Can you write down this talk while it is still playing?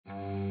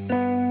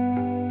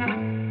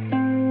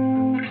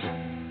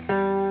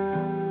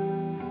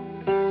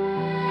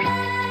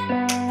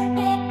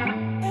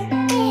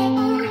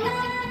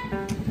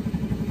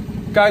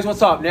Guys,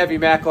 what's up? Navi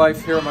Mac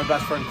Life here with my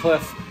best friend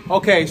Cliff.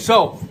 Okay,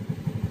 so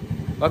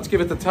let's give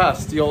it the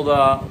test, the old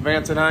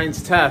Vance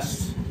Hines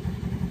test.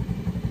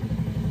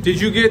 Did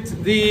you get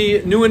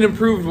the new and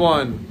improved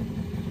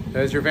one?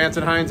 Has your Vance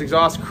Hines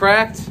exhaust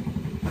cracked?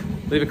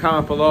 Leave a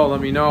comment below,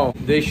 let me know.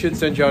 They should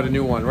send you out a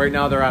new one. Right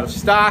now they're out of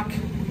stock,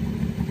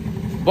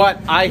 but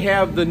I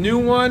have the new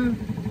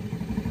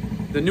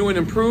one, the new and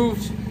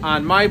improved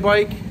on my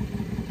bike.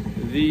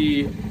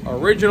 The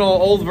original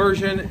old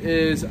version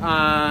is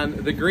on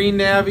the green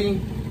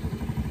Navi.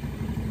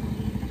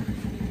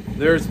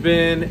 There's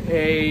been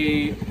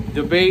a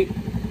debate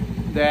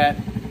that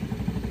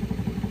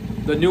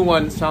the new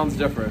one sounds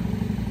different.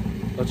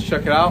 Let's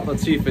check it out.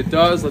 Let's see if it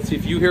does. Let's see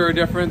if you hear a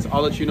difference.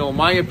 I'll let you know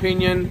my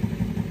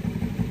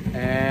opinion,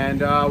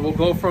 and we'll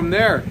go from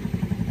there.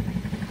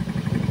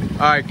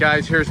 All right,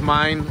 guys, here's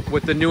mine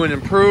with the new and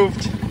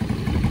improved.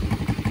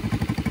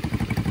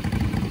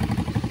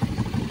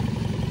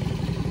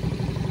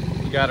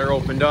 We got her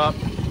opened up.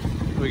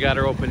 We got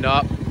her opened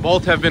up.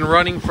 Both have been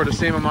running for the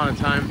same amount of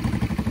time.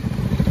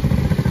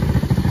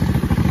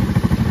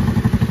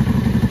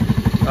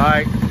 All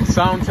right,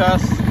 sound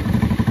test.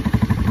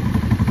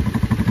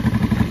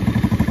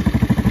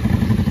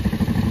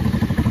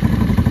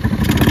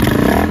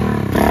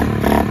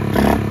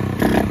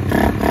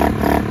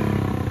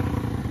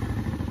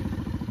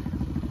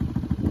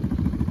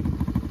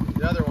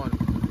 The other one.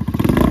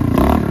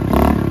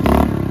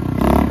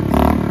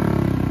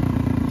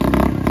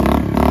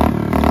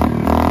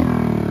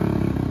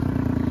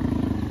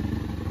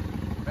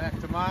 Back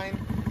to mine.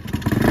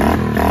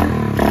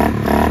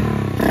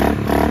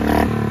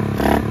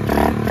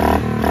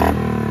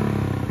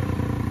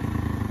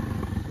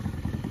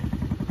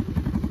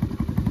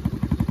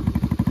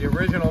 The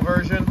original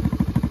version.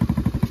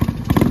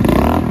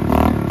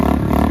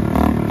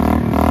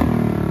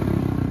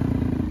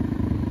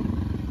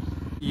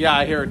 Yeah,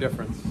 I hear a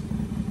difference.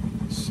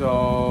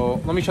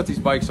 So let me shut these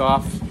bikes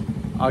off.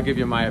 I'll give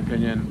you my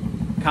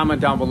opinion. Comment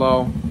down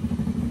below.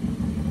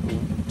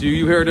 Do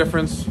you hear a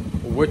difference?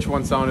 Which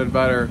one sounded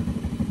better?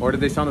 Or did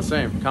they sound the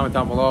same? Comment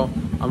down below.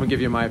 I'm gonna give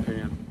you my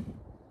opinion.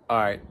 All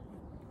right,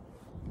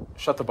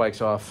 shut the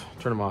bikes off,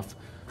 turn them off.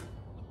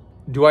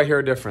 Do I hear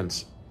a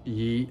difference?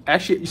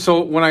 Actually,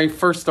 so when I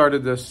first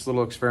started this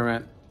little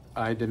experiment,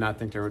 I did not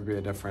think there would be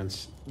a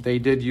difference. They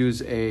did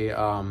use a,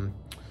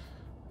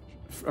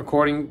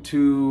 according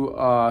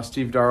to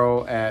Steve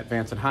Darrow at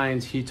Vance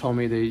Hines, he told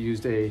me they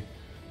used a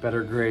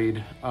better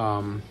grade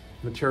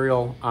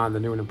material on the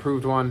new and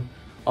improved one,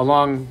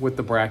 along with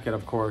the bracket,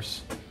 of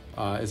course,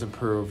 is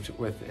improved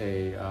with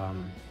a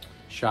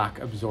shock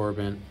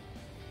absorbent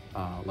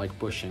like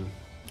bushing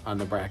on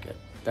the bracket.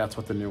 That's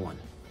what the new one.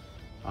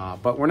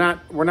 But we're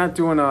not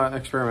doing an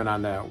experiment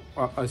on that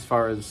as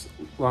far as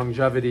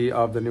longevity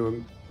of the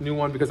new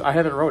one, because I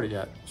haven't rode it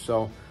yet.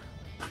 So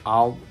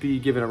I'll be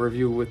giving a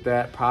review with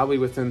that probably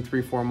within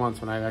 3-4 months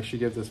when I actually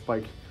give this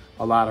bike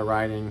a lot of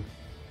riding,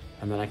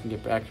 and then I can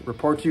get back,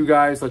 report to you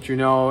guys, let you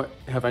know,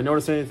 have I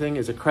noticed anything?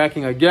 Is it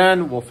cracking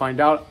again? We'll find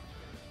out.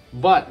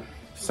 But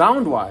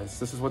sound-wise,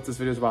 this is what this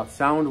video is about.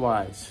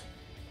 Sound-wise,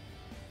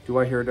 do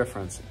I hear a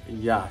difference?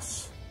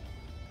 Yes.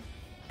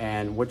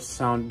 And which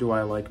sound do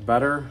I like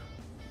better?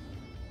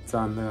 It's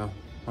on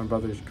my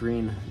brother's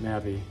green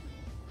Navi,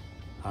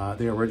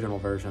 the original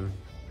version.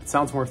 It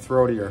sounds more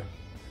throatier.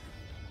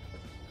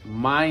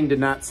 Mine did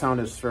not sound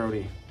as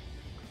throaty.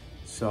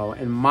 So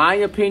in my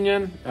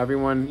opinion,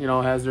 everyone, you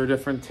know, has their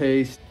different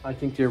taste. I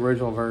think the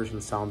original version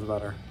sounds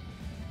better.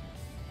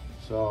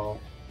 So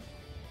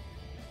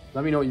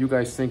let me know what you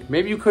guys think.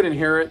 Maybe you couldn't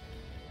hear it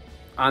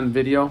on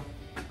video.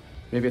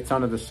 Maybe it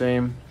sounded the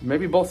same.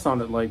 Maybe both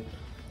sounded like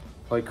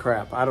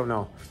crap. I don't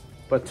know.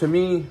 But to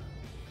me,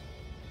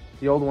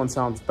 the old one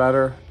sounds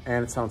better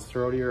and it sounds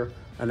throatier,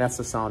 and that's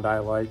the sound I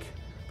like.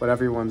 But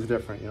everyone's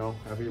different, you know.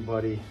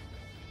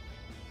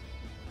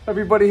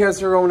 Everybody has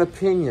their own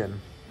opinion.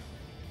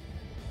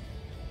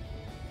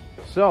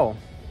 So,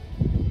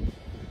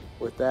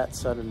 with that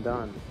said and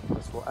done,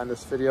 this will end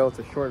this video. It's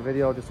a short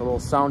video, just a little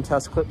sound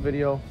test clip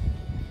video.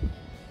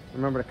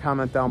 Remember to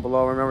comment down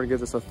below. Remember to give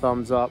this a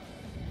thumbs up.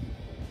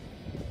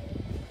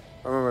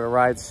 Remember to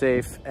ride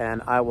safe,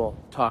 and I will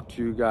talk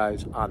to you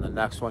guys on the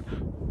next one.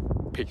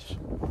 Peace.